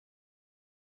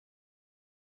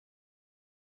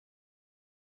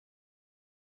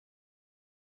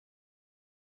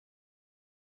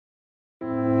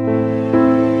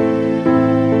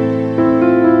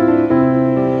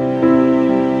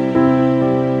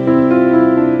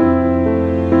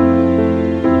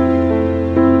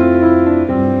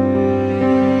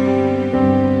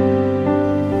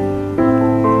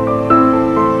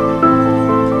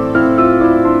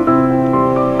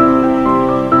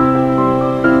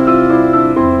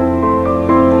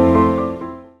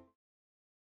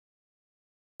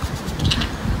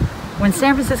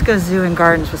San Francisco Zoo and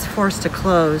Gardens was forced to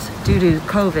close due to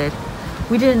COVID,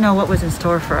 we didn't know what was in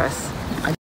store for us.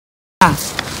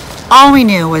 All we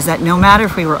knew was that no matter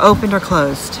if we were opened or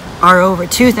closed, our over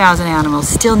 2,000 animals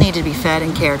still needed to be fed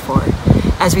and cared for,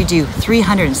 as we do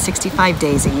 365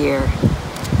 days a year.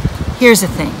 Here's the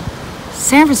thing.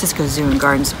 San Francisco Zoo and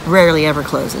Gardens rarely ever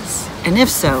closes, and if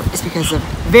so, it's because of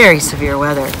very severe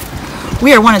weather.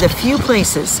 We are one of the few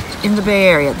places in the Bay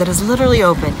Area that is literally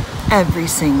open every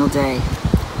single day.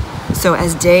 So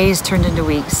as days turned into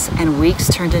weeks and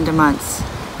weeks turned into months,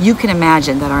 you can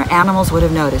imagine that our animals would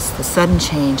have noticed the sudden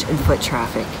change in foot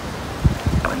traffic.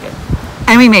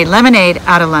 And we made lemonade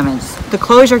out of lemons. The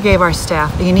closure gave our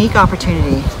staff a unique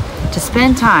opportunity to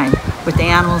spend time with the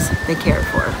animals they cared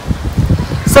for.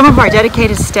 Some of our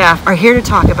dedicated staff are here to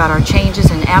talk about our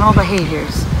changes in animal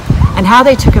behaviors and how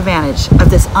they took advantage of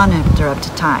this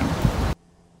uninterrupted time.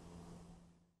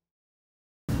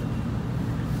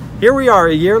 Here we are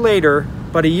a year later,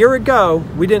 but a year ago,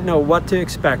 we didn't know what to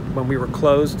expect when we were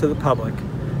closed to the public.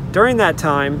 During that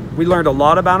time, we learned a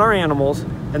lot about our animals,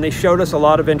 and they showed us a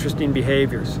lot of interesting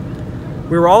behaviors.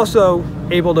 We were also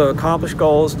able to accomplish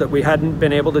goals that we hadn't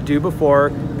been able to do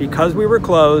before because we were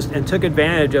closed and took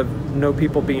advantage of no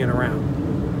people being around.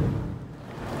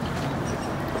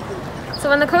 So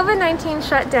when the COVID-19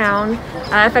 shutdown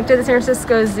affected the San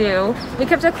Francisco Zoo, we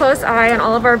kept a close eye on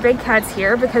all of our big cats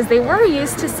here because they were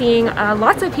used to seeing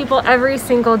lots of people every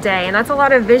single day, and that's a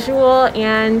lot of visual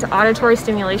and auditory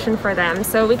stimulation for them.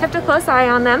 So we kept a close eye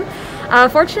on them.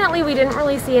 Fortunately, we didn't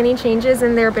really see any changes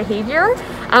in their behavior.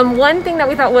 One thing that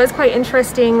we thought was quite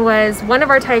interesting was one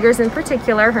of our tigers in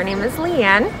particular. Her name is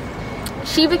Leanne.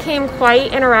 She became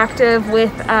quite interactive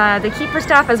with the keeper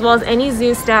staff as well as any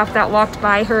zoo staff that walked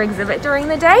by her exhibit during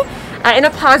the day in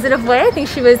a positive way. I think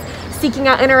she was seeking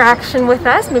out interaction with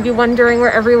us, maybe wondering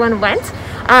where everyone went.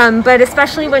 But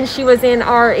especially when she was in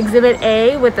our exhibit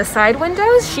A with the side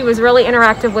windows, she was really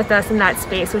interactive with us in that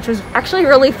space, which was actually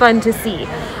really fun to see.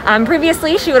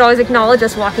 Previously, she would always acknowledge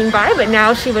us walking by, but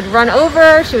now she would run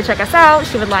over, she would check us out,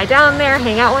 she would lie down there,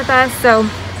 hang out with us. So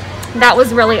that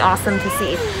was really awesome to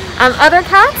see. Other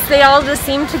cats, they all just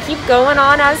seemed to keep going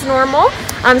on as normal.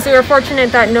 So we were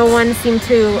fortunate that no one seemed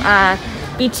to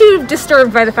be too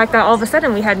disturbed by the fact that all of a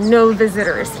sudden we had no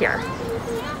visitors here.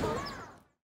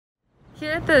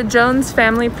 Here at the Jones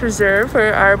Family Preserve,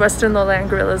 where our Western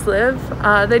Lowland gorillas live,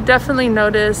 they definitely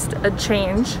noticed a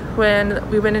change when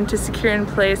we went into secure in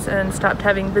place and stopped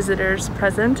having visitors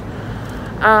present.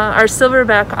 Our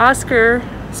silverback Oscar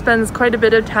spends quite a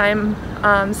bit of time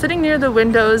sitting near the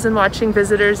windows and watching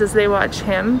visitors as they watch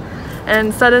him.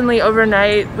 And suddenly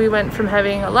overnight, we went from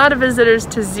having a lot of visitors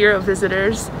to 0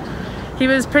 visitors. He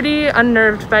was pretty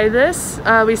unnerved by this.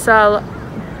 We saw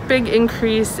a big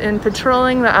increase in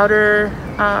patrolling the outer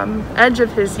edge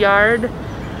of his yard.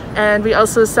 And we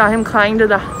also saw him climbing to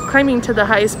the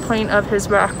highest point of his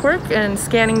rockwork and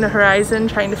scanning the horizon,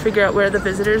 trying to figure out where the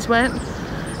visitors went.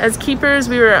 As keepers,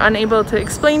 we were unable to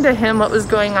explain to him what was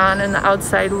going on in the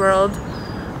outside world.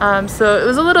 So it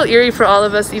was a little eerie for all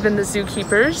of us, even the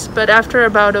zookeepers. But after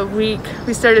about a week,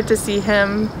 we started to see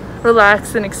him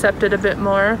relax and accept it a bit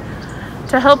more.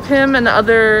 To help him and the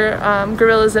other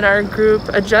gorillas in our group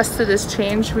adjust to this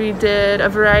change, we did a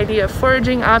variety of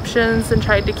foraging options and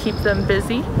tried to keep them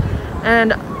busy.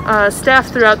 And staff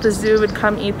throughout the zoo would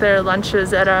come eat their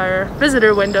lunches at our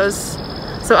visitor windows,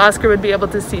 so Oscar would be able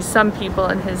to see some people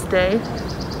in his day.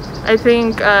 I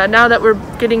think now that we're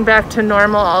getting back to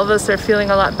normal, all of us are feeling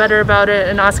a lot better about it,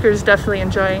 and Oscar's definitely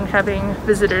enjoying having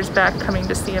visitors back coming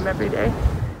to see him every day.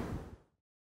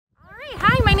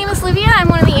 Hi, my name is Livia. I'm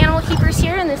one of the animal keepers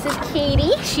here, and this is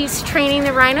Katie. She's training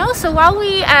the rhino. So while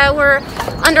we were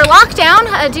under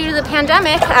lockdown due to the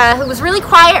pandemic, it was really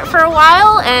quiet for a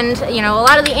while, and a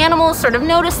lot of the animals sort of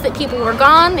noticed that people were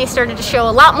gone. They started to show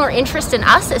a lot more interest in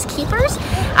us as keepers.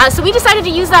 So we decided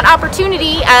to use that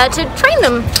opportunity to train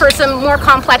them for some more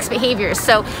complex behaviors.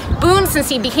 So Boone, since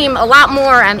he became a lot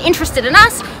more interested in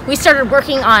us, we started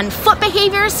working on foot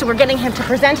behaviors. So we're getting him to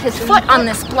present his foot on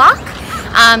this block.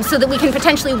 So that we can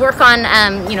potentially work on,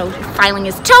 filing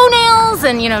his toenails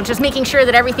and, just making sure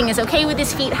that everything is okay with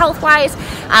his feet health-wise.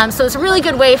 So it's a really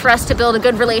good way for us to build a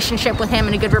good relationship with him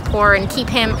and a good rapport and keep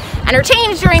him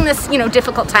entertained during this,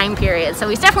 difficult time period. So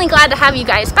he's definitely glad to have you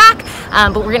guys back,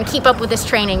 but we're going to keep up with this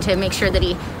training to make sure that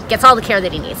he gets all the care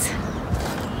that he needs.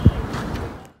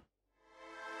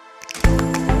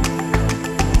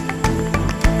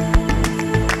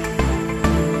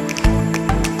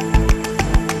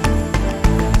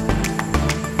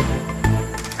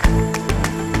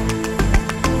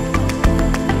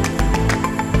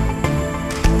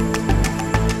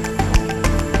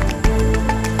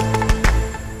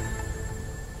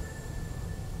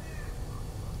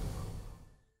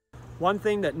 one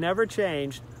thing that never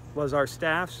changed was our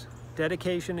staff's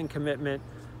dedication and commitment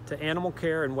to animal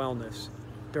care and wellness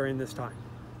during this time.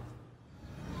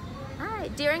 All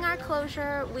right, during our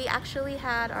closure, we actually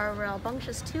had our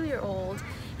rambunctious 2-year-old.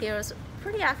 He was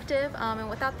pretty active, and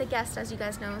without the guests, as you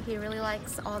guys know, he really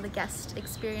likes all the guest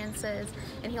experiences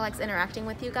and he likes interacting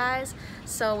with you guys.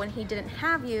 So when he didn't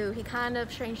have you, he kind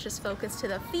of changed his focus to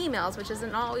the females, which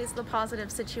isn't always the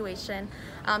positive situation.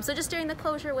 So just during the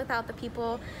closure without the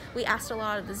people, we asked a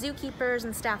lot of the zookeepers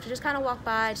and staff to just kind of walk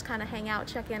by, just kind of hang out,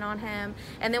 check in on him,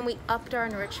 and then we upped our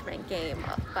enrichment game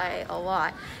up by a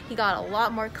lot. He got a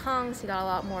lot more conchs, he got a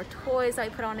lot more toys that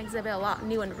we put on exhibit, a lot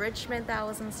new enrichment that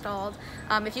was installed.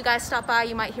 If you guys stop by,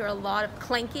 you might hear a lot of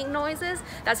clanking noises.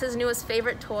 That's his newest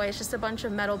favorite toy. It's just a bunch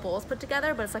of metal bowls put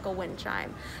together, but it's like a wind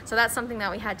chime. So that's something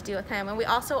that we had to do with him. And we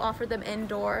also offered them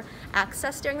indoor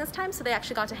access during this time, so they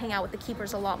actually got to hang out with the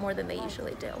keepers a lot more than they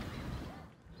usually do.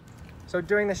 So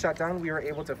during the shutdown, we were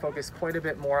able to focus quite a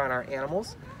bit more on our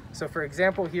animals. So for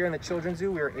example, here in the Children's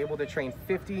Zoo, we were able to train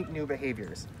 50 new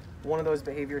behaviors. One of those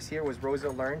behaviors here was Rosa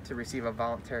learned to receive a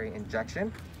voluntary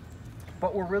injection.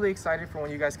 But we're really excited for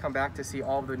when you guys come back to see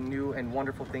all the new and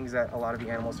wonderful things that a lot of the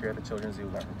animals here at the Children's Zoo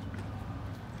learned.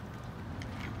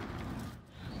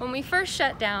 When we first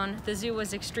shut down, the zoo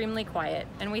was extremely quiet,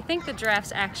 and we think the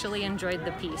giraffes actually enjoyed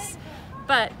the peace.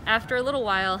 But after a little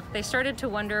while, they started to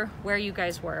wonder where you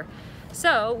guys were.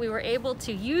 So we were able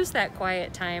to use that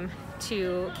quiet time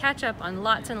to catch up on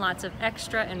lots and lots of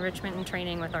extra enrichment and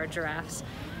training with our giraffes.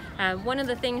 One of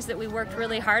the things that we worked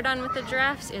really hard on with the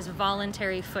giraffes is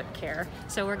voluntary foot care.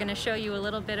 So we're going to show you a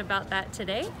little bit about that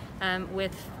today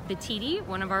with Betiti,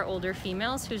 one of our older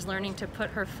females, who's learning to put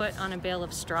her foot on a bale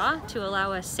of straw to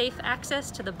allow us safe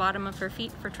access to the bottom of her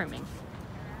feet for trimming.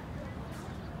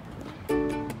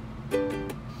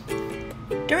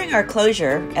 During our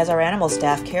closure, as our animal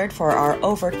staff cared for our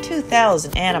over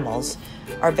 2,000 animals,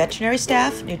 our veterinary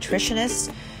staff,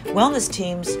 nutritionists, wellness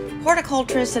teams,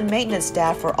 horticulturists, and maintenance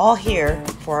staff were all here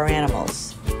for our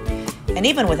animals. And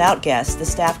even without guests, the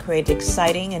staff created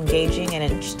exciting, engaging, and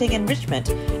interesting enrichment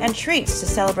and treats to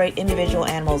celebrate individual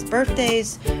animals'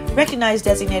 birthdays, recognized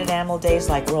designated animal days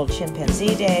like World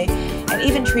Chimpanzee Day, and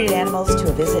even treated animals to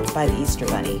a visit by the Easter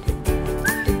Bunny.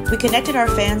 We connected our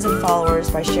fans and followers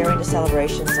by sharing the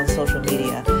celebrations on social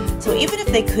media, so even if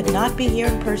they could not be here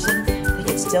in person, they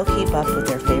could still keep up with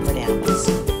their favorite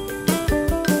animals.